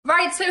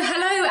Right, so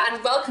hello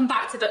and welcome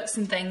back to Books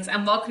and Things,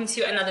 and welcome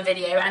to another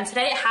video. And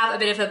today I have a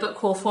bit of a book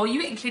haul for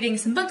you, including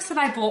some books that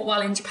I bought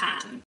while in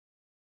Japan.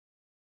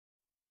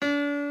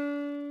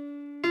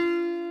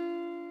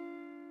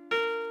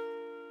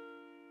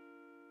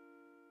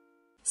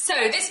 So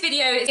this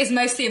video is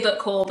mostly a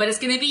book haul, but it's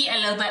going to be a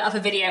little bit of a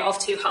video of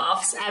two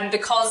halves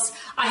because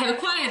I have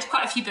acquired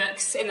quite a few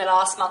books in the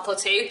last month or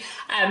two,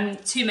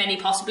 too many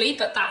possibly,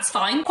 but that's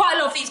fine. Quite a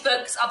lot of these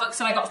books are books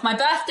that I got for my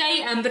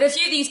birthday, but a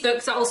few of these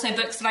books are also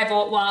books that I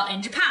bought while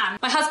in Japan.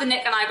 My husband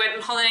Nick and I went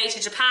on holiday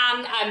to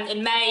Japan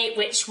in May,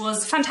 which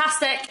was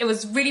fantastic. It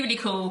was really, really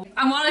cool.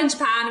 And while in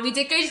Japan, we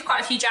did go to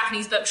quite a few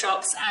Japanese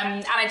bookshops,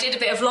 and I did a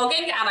bit of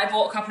vlogging and I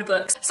bought a couple of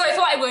books. So I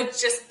thought I would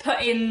just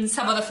put in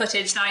some of the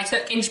footage that I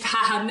took in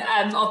Japan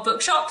of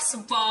bookshops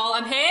while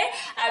I'm here,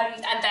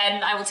 and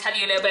then I will tell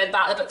you a little bit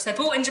about the books I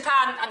bought in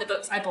Japan and the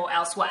books I bought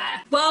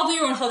elsewhere. While we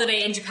were on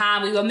holiday in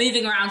Japan, we were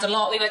moving around a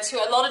lot. We went to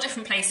a lot of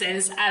different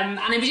places, and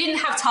we didn't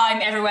have time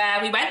everywhere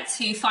we went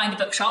to find a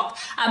bookshop,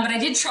 but I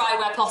did try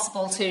where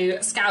possible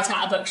to scout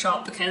out a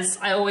bookshop because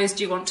I always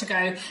do want to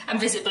go and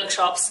visit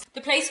bookshops.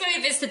 The place where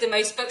we visited the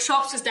most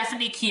bookshops was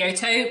definitely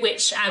Kyoto,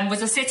 which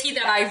was a city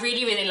that I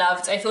really, really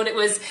loved. I thought it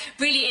was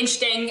really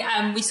interesting.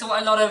 We saw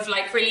a lot of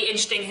like really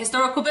interesting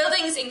historical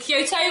buildings in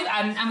Kyoto,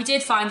 and we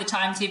did find the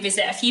time to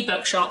visit a few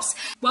bookshops.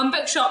 One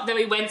bookshop that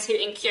we went to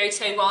in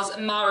Kyoto was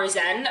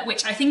Maruzen,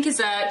 which I think is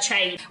a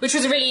chain, which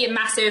was a really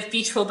massive,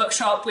 beautiful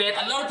bookshop with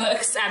a lot of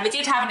books. We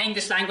did have an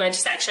English language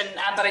section,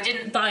 but I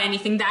didn't buy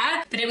anything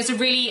there. But it was a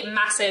really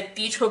massive,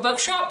 beautiful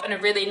bookshop and a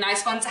really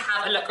nice one to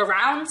have a look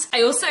around.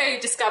 I also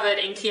discovered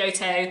in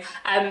Kyoto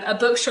a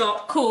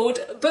bookshop called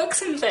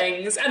Books and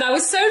Things, and I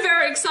was so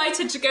very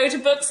excited to go to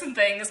Books and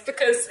Things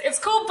because it's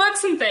called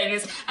Books and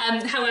Things.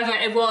 However,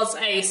 it was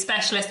a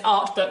specialist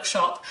art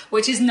bookshop,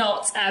 which is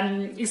not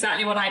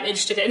exactly what I'm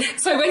interested in.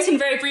 So I went in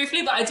very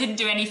briefly, but I didn't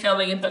do any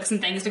filming in Books and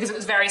Things because it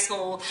was very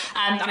small,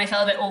 and I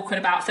felt a bit awkward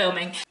about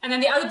filming. And then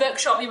the other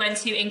bookshop we went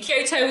to in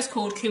Kyoto was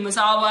called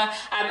Kumazawa,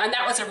 and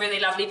that was a really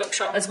lovely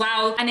bookshop as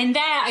well. And in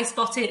there I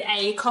spotted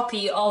a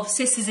copy of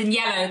Sisters in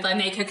Yellow by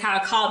Meiko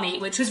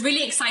Kawakami, which was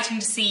really exciting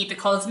to see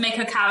because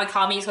Meiko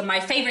Kawakami is one of my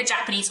favourite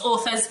Japanese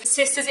authors.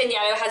 Sisters in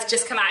Yellow has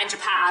just come out in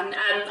Japan.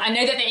 I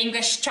know that the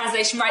English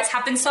translation rights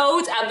have been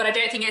sold, but I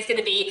don't think it's going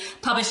to be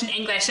published in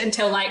English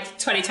until like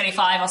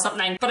 2025 or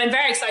something. But I'm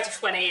very excited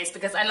for when it is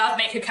because I love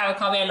Meiko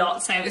Kawakami a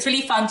lot, so it was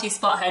really fun to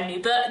spot her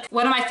new book.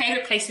 One of my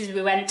favourite places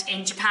we went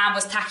in Japan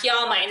was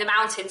Takayama in the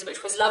mountains,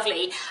 which was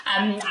lovely.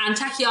 And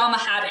Takayama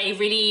had a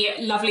really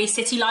lovely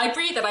city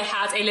library that I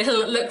had a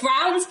little look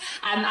round,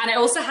 and it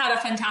also had a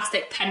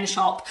fantastic pen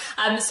shop.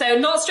 So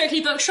not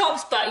strictly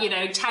bookshops, but you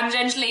know,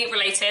 tangentially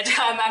related,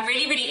 and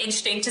really, really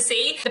interesting to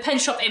see. The pen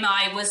shop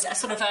IMAI was a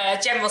sort of a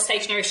general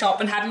stationery shop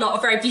and had a lot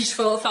of very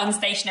beautiful, fun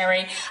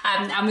stationery,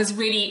 and was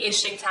really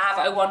interesting to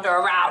have a wander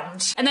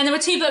around. And then there were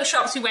two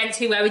bookshops we went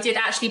to where we did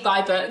actually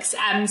buy books.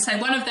 So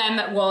one of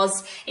them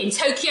was in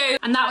Tokyo,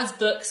 and that was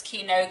Books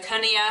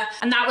Kinokuniya,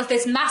 and that was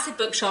this massive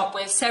bookshop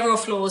with several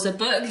floors of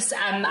books,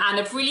 and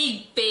a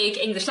really big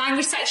English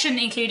language section,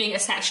 including a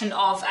section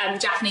of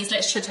Japanese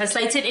literature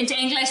translated into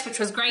English, which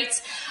was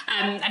great.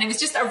 And it was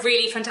just a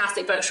really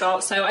fantastic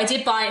bookshop. So I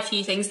did buy a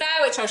few things there,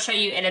 which I'll show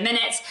you in a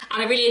minute,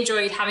 and I really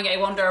enjoyed having a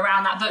wander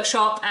around that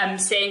bookshop,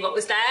 seeing what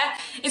was there.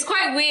 It's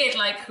quite weird,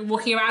 like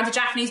walking around a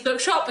Japanese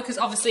bookshop because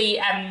obviously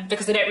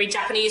because I don't read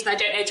Japanese and I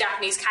don't know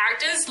Japanese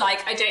characters,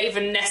 like I don't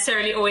even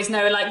necessarily always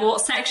know like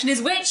what section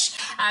is which,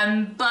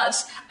 but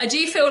I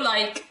do feel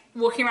like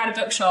walking around a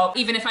bookshop,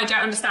 even if I don't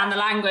understand the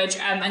language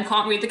and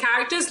can't read the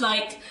characters,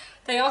 like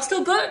they are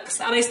still books,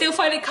 and I still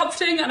find it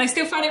comforting and I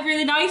still find it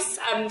really nice.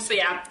 So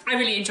yeah, I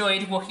really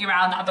enjoyed walking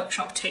around that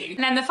bookshop too. And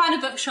then the final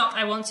bookshop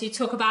I want to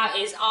talk about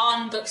is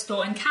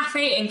Bookstore and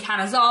Café in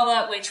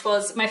Kanazawa, which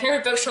was my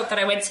favourite bookshop that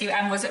I went to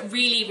and was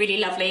really, really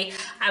lovely.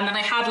 And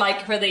I had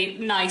like a really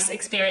nice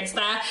experience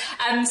there.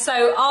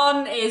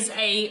 So is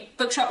a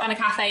bookshop and a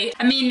cafe,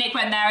 and me and Nick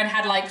went there and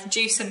had like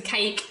juice and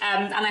cake,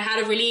 and I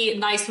had a really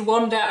nice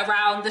wander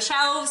around the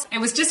shelves. It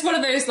was just one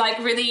of those like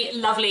really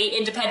lovely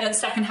independent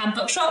secondhand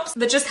bookshops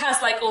that just has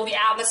like all the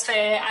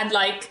atmosphere and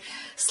like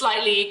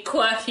slightly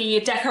quirky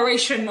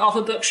decoration of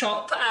a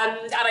bookshop,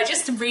 and I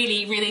just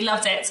really, really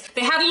loved it.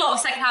 They had a lot of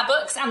secondhand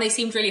books and they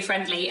seemed really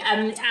friendly,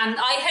 and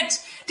I had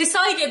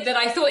decided that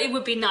I thought it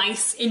would be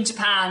nice in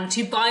Japan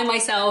to buy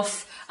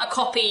myself a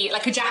copy,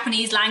 like a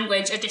Japanese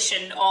language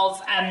edition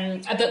of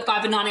a book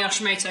by Banana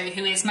Yoshimoto,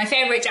 who is my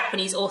favourite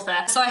Japanese author.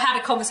 So I had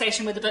a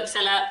conversation with the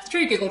bookseller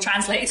through Google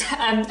Translate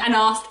and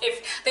asked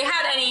if they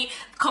had any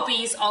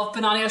copies of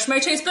Banana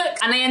Yoshimoto's book,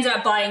 and they ended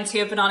up buying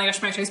two of Banana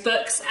Yoshimoto's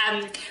books,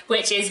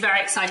 which is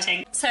very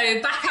exciting.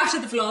 So back out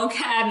of the vlog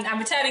and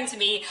returning to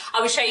me,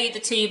 I will show you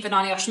the two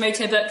Banana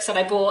Yoshimoto books that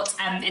I bought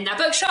in their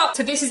bookshop.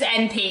 So this is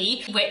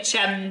NP, which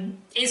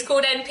is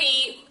called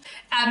NP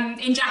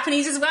in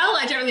Japanese as well.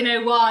 I don't really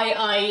know why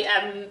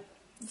I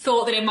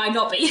thought that it might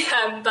not be,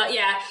 but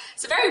yeah.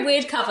 It's a very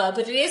weird cover,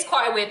 but it is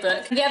quite a weird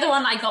book. The other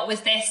one I got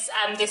was this.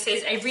 This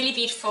is a really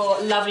beautiful,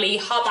 lovely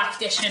hardback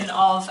edition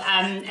of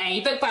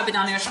a book by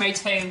Banana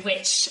Yoshimoto,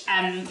 which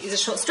is a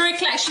short story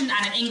collection,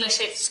 and in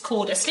English it's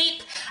called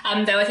Asleep,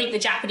 though I think the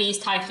Japanese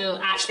title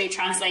actually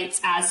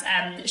translates as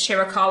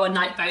Shirakawa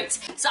Night Boat.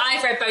 So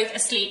I've read both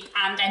Asleep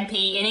and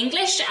NP in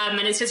English, and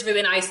it's just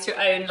really nice to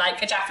own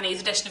like a Japanese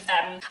edition of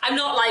them. I'm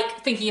not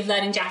like thinking of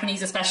learning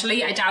Japanese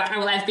especially. I doubt I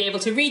will ever be able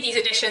to read these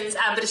editions,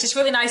 but it's just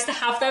really nice to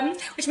have them,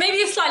 which maybe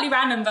is slightly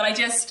random, but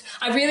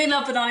I really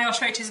love Banana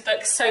Yoshimoto's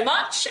books so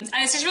much, and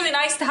it's just really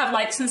nice to have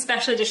like some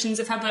special editions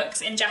of her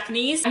books in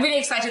Japanese. I'm really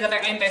excited that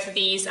I own both of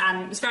these,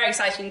 and it's very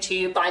exciting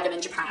to buy them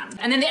in Japan.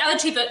 And then the other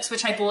two books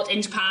which I bought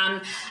in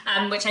Japan,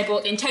 which I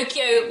bought in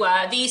Tokyo,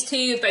 were these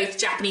two, both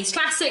Japanese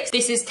classics.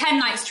 This is 10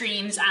 Night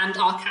Dreams and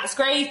Our Cat's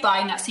Grave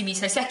by Natsumi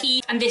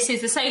Soseki, and this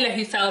is The Sailor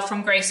Who Fell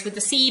from Grace with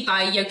the Sea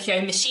by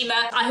Yukio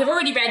Mishima. I have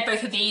already read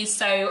both of these,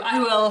 so I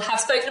will have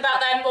spoken about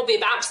them, or be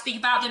about to speak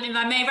about them in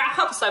my May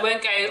wrap-up, so I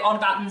won't go on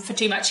about them for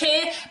too much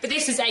here. But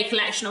this is a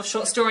collection of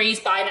short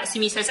stories by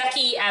Natsumi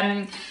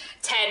Soseki,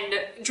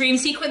 10 dream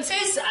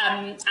sequences,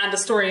 and a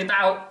story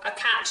about a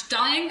cat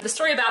dying. The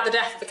story about the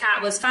death of the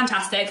cat was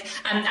fantastic,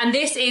 and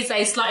this is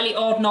a slightly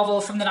odd novel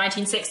from the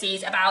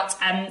 1960s about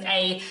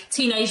a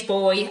teenage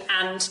boy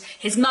and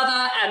his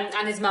mother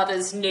and his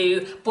mother's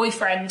new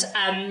boyfriend,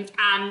 and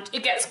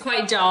it gets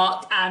quite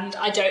dark, and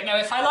I don't know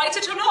if I liked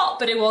it or not,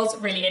 but it was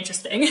really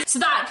interesting. So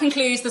that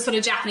concludes the sort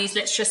of Japanese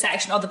literature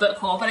section of the book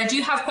haul, but I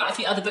do have quite a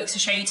few other books to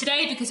show you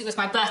today because it was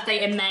my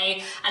birthday in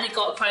May and it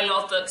got quite a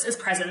lot of books as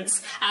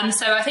presents.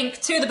 So I think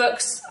two of the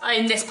books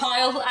in this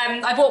pile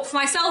I bought for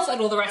myself,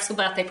 and all the rest were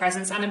birthday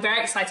presents, and I'm very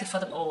excited for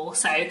them all.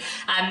 So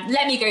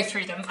let me go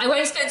through them. I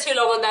won't spend too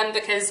long on them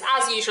because,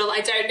 as usual,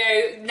 I don't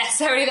know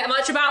necessarily that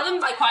much about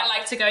them. I quite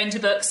like to go into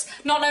books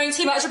not knowing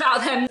too much about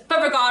them,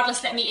 but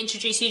regardless, let me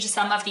introduce you to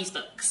some of these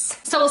books.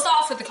 So we'll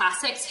start off with the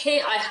classics.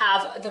 Here I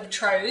have The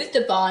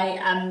Betrothed by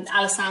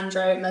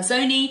Alessandro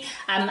Mazzoni,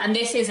 and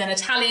this is an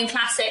Italian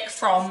classic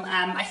from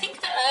I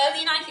think the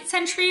early 19th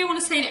century, I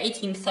want to say the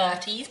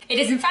 1830s. It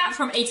is in fact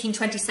from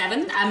 1827,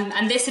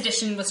 and this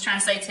edition was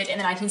translated in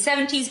the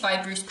 1970s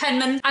by Bruce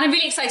Penman, and I'm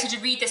really excited to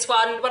read this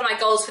one. One of my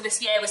goals for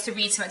this year was to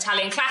read some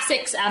Italian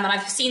classics, and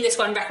I've seen this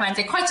one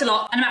recommended quite a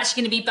lot, and I'm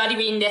actually going to be buddy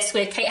reading this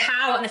with Kate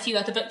Howe and a few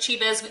other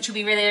booktubers, which will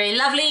be really, really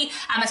lovely,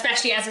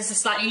 especially as it's a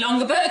slightly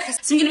longer book.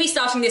 So I'm going to be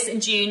starting this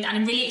in June, and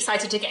I'm really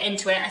excited to get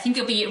into it. I think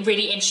it'll be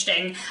really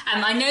interesting.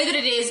 I know that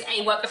it is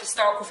a work of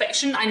historical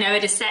fiction. I know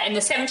it is set in the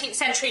 17th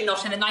century,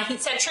 not in the 19th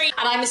century,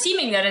 and I'm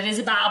assuming that it is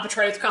about a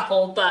betrothed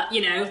couple, but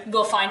you know,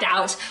 we'll find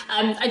out.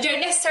 I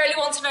don't necessarily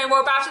want to know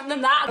more about it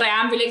than that, but I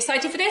am really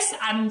excited for this,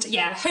 and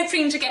yeah,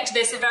 hoping to get to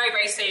this very,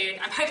 very soon.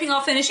 I'm hoping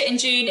I'll finish it in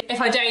June. If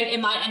I don't, it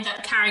might end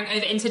up carrying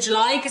over into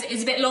July because it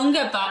is a bit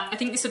longer, but I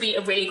think this will be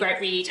a really great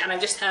read, and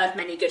I've just heard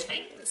many good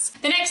things.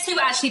 The next two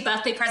are actually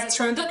birthday presents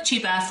from a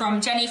booktuber,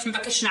 from Jenny from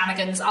Book of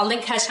Shenanigans. I'll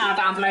link her channel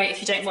down below. If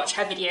you don't watch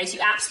her videos,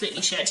 you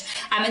absolutely should.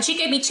 And she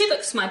gave me two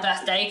books for my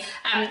birthday.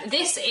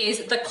 This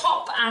is The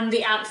Cop and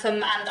the Anthem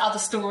and Other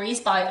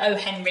Stories by O.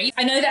 Henry.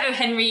 I know that O.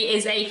 Henry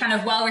is a kind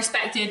of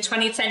well-respected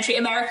 20th century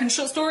American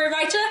short story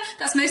writer.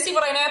 That's mostly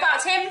what I know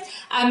about him.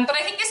 But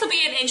I think this will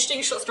be an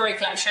interesting short story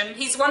collection.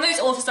 He's one of those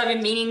authors I've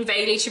been meaning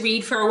vaguely to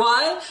read for a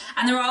while,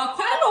 and there are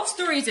quite a lot of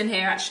stories in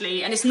here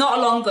actually, and it's not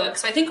a long book,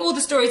 so I think all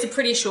the stories are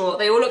pretty short.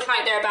 They all look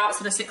like they're about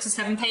sort of 6 or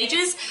 7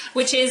 pages,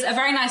 which is a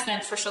very nice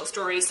length for a short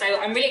story, so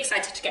I'm really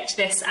excited to get to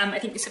this. I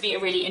think this will be a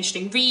really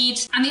interesting read.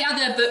 And the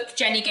other book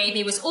Jenny gave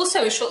me was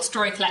also a short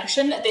story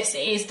collection. This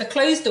is The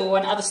Closed Door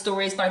and Other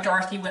Stories by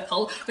Dorothy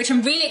Whipple, which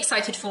I'm really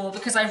excited for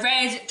because I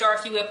read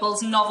Dorothy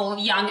Whipple's novel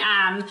Young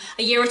Anne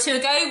a year or two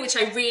ago, which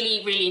I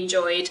really, really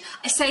enjoyed.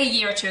 I say a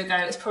year or two ago,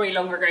 it was probably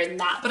longer ago than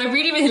that, but I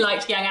really, really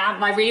liked Young Anne,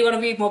 and I really want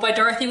to read more by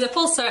Dorothy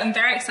Whipple, so I'm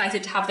very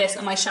excited to have this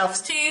on my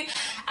shelves too.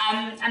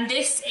 And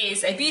this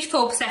is a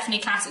beautiful Persephone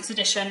Classics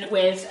edition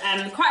with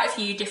quite a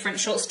few different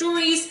short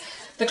stories.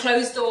 The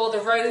Closed Door, The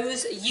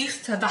Rose,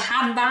 Youth, The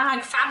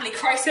Handbag, Family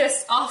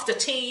Crisis, After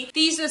Tea.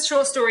 These are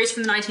short stories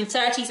from the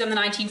 1930s and the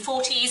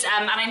 1940s,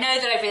 and I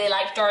know that I really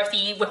like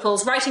Dorothy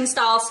Whipple's writing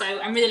style, so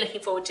I'm really looking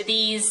forward to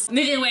these.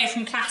 Moving away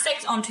from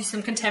classics onto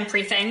some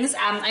contemporary things,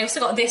 I also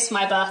got this for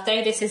my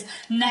birthday. This is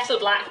Nettle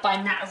Black by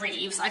Nat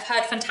Reeves. I've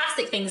heard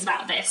fantastic things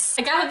about this.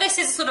 I gather this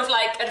is sort of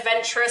like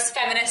adventurous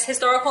feminist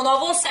historical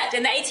novel set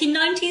in the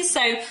 1890s,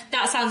 so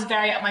that sounds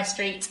very up my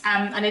street,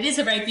 and it is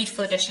a very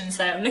beautiful edition,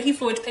 so I'm looking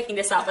forward to picking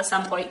this up at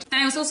some point.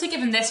 Then I was also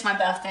given this for my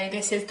birthday.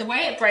 This is The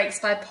Way It Breaks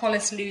by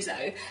Polis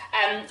Luzo.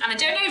 And I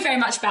don't know very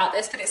much about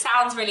this, but it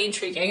sounds really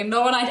intriguing and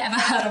no one I'd ever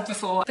heard of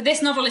before. But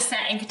this novel is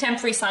set in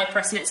contemporary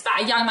Cyprus, and it's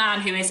about a young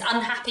man who is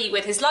unhappy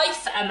with his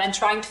life and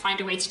trying to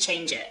find a way to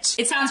change it.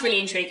 It sounds really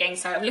intriguing,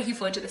 so I'm looking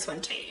forward to this one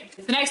too.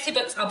 The next two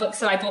books are books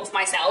that I bought for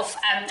myself,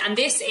 and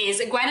this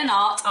is Gwen and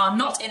Art Are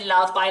Not in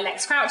Love by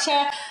Lex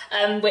Croucher,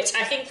 which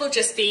I think will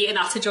just be an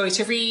utter joy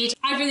to read.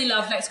 I really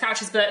love Lex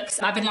Croucher's books.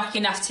 I've been lucky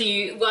enough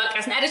to work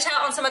as an editor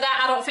on some of them,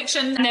 adult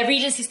fiction, and their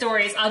Regency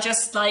stories are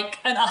just like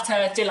an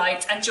utter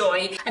delight and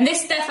joy. And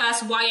this is their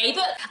first YA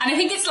book, and I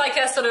think it's like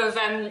a sort of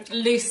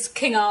loose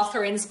King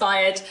Arthur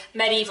inspired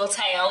medieval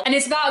tale. And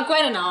it's about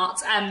Gwen and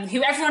Art,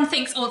 who everyone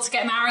thinks ought to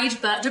get married,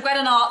 but Gwen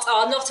and Art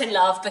are not in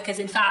love because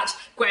in fact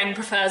Gwen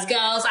prefers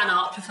girls and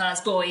Art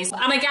prefers boys.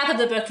 And I gather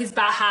the book is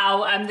about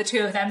how the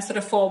two of them sort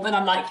of form an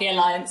unlikely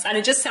alliance, and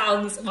it just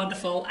sounds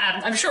wonderful.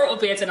 I'm sure it will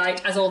be a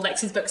delight, as all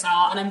Lexi's books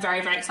are, and I'm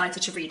very, very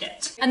excited to read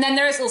it. And then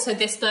there is also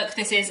this book.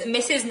 This is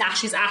Mrs.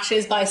 Nash's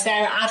Ashes by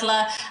Sarah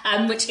Adler,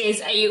 which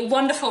is a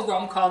wonderful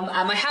rom-com.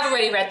 I have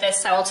already read this,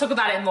 so I'll talk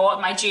about it more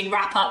at my June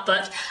wrap-up,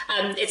 but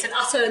it's an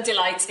utter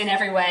delight in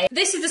every way.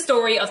 This is the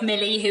story of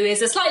Millie, who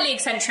is a slightly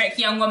eccentric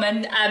young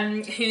woman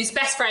whose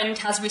best friend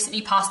has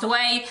recently passed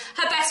away.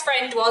 Her best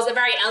friend was a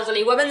very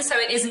elderly woman, so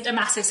it isn't a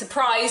massive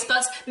surprise,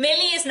 but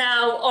Millie is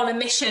now on a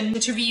mission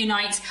to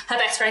reunite her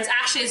best friend's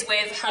ashes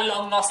with her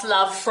long-lost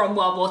love from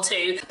World War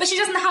II. But she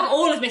doesn't have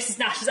all of Mrs.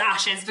 Nash's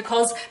ashes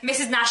because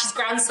Mrs. Nash's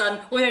grandson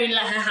will only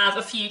let her have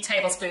a few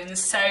tablespoons.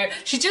 So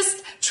she's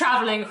just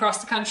travelling across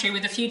the country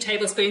with a few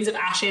tablespoons of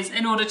ashes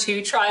in order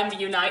to try and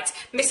reunite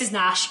Mrs.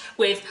 Nash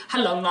with her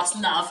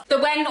long-lost love.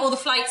 But when all the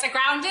flights are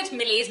grounded,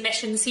 Millie's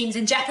mission seems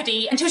in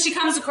jeopardy until she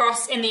comes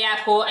across in the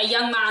airport a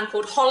young man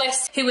called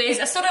Hollis, who is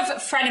a sort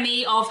of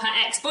frenemy of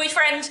her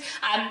ex-boyfriend,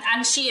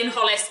 and she and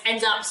Hollis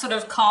end up sort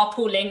of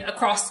carpooling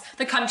across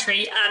the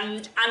country,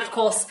 and of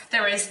course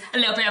there is a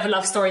little bit of a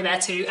love story there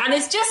too, and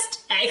it's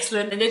just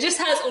excellent, and it just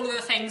has all of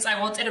the things I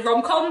want in a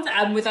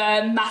rom-com, with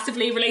a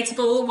massively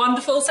relatable,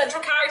 wonderful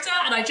central character,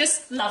 and I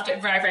just loved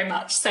it very, very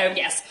much. So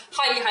yes,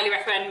 highly, highly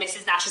recommend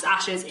Mrs. Nash's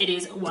Ashes. It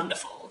is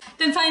wonderful.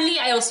 Then finally,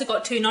 I also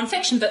got 2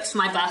 non-fiction books for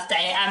my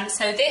birthday.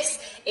 So this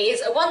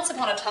is Once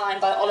Upon a Time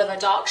by Oliver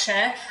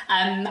Darkshire,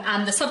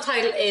 and the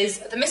subtitle is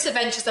The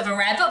Misadventures of a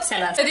Rare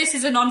Bookseller. So this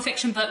is a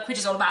non-fiction book which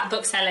is all about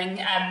bookselling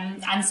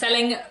and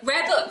selling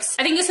rare books.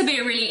 I think this will be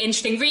a really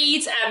interesting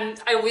read.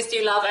 I always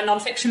do love a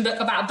non-fiction book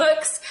about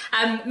books.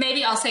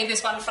 Maybe I'll save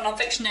this one for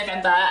non-fiction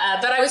November,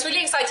 but I was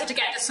really excited to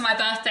get this for my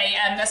birthday,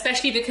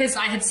 especially because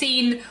I had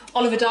seen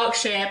Oliver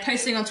Darkshire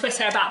posting on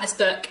Twitter about this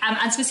book,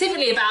 and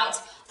specifically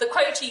about the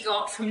quote he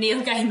got from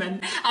Neil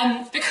Gaiman,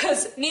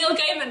 because Neil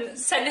Gaiman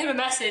sent him a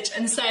message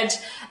and said,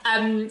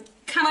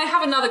 can I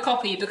have another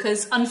copy,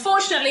 because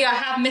unfortunately I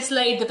have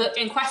mislaid the book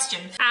in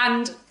question.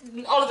 And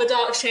Oliver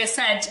Darkshire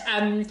said,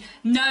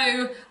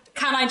 no,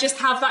 can I just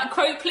have that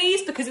quote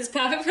please, because it's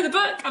perfect for the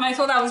book. And I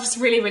thought that was just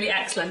really, really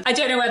excellent. I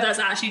don't know whether that's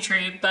actually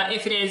true, but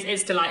if it is,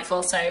 it's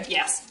delightful. So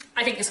yes,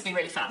 I think this will be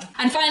really fun.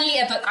 And finally,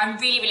 a book I'm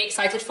really, really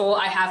excited for,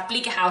 I have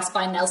Bleaker House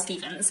by Nell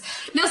Stevens.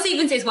 Nell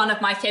Stevens is one of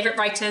my favourite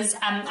writers.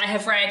 I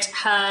have read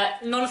her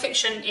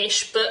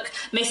non-fiction-ish book,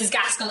 Mrs.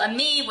 Gaskell and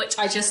Me, which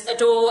I just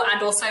adore,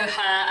 and also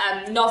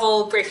her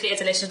novel, Briefly a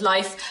Delicious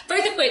Life,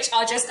 both of which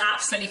are just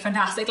absolutely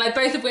fantastic, like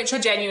both of which are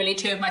genuinely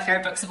 2 of my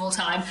favourite books of all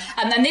time.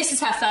 And this is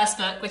her first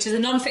book, which is a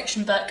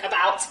non-fiction book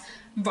about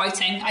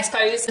writing, I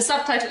suppose. The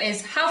subtitle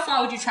is How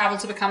Far Would You Travel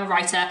to Become a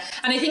Writer?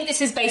 And I think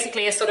this is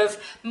basically a sort of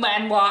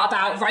memoir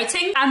about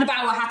writing and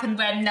about what happened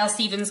when Nell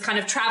Stevens kind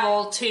of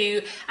travelled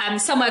to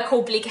somewhere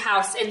called Bleaker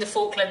House in the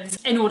Falklands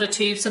in order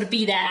to sort of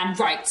be there and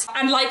write.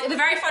 And like at the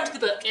very front of the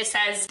book it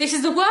says, this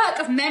is the work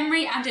of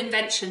memory and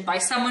invention by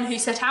someone who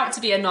set out to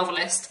be a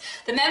novelist.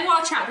 The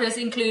memoir chapters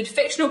include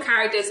fictional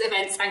characters,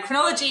 events and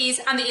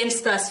chronologies, and the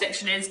interspersed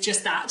fiction is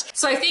just that.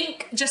 So I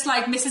think just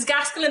like Mrs.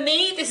 Gaskell and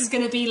Me, this is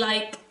going to be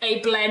like a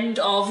blend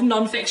of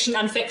non-fiction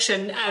and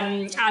fiction,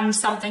 and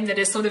something that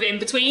is sort of in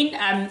between,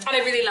 and I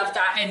really loved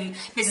that in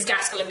Mrs.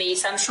 Gaskell and Me,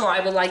 so I'm sure I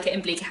will like it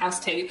in Bleaker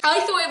House too. I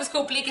thought it was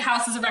called Bleaker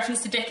House as a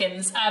reference to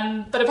Dickens,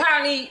 but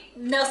apparently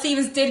Nell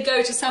Stevens did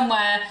go to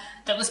somewhere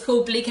that was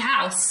called Bleaker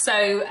House,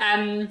 so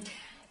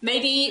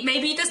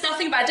maybe there's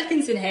nothing about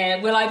Dickens in here.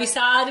 Will I be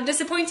sad and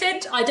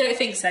disappointed? I don't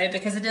think so,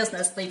 because it is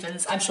Nell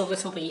Stevens. I'm sure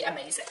this will be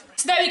amazing.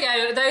 So there we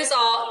go. Those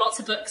are lots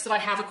of books that I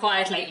have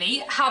acquired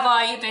lately. Have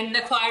I been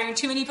acquiring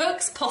too many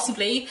books?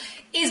 Possibly.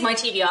 Is my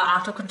TBR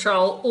out of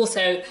control?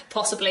 Also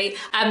possibly.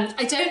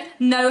 I don't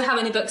know how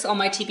many books are on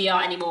my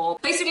TBR anymore.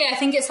 Basically, I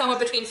think it's somewhere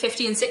between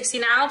 50 and 60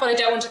 now, but I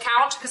don't want to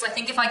count, because I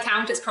think if I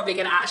count, it's probably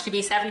going to actually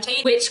be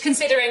 70, which,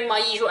 considering my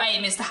usual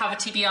aim is to have a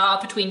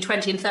TBR between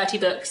 20 and 30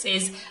 books,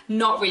 is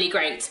not really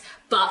great.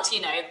 But,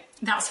 you know,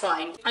 that's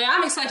fine. I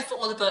am excited for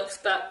all the books,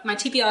 but my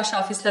TBR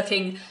shelf is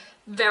looking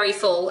very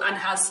full and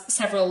has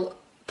several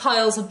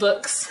piles of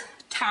books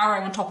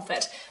towering on top of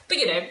it. But,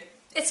 you know,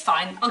 it's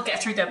fine, I'll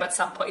get through them at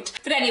some point.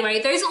 But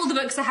anyway, those are all the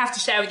books I have to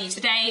share with you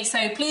today,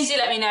 so please do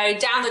let me know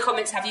down in the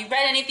comments, have you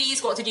read any of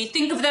these? What did you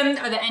think of them?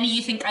 Are there any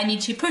you think I need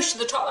to push to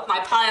the top of my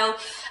pile?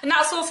 And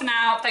that's all for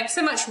now. Thanks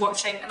so much for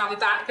watching, and I'll be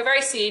back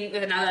very soon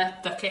with another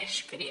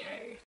bookish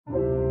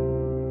video.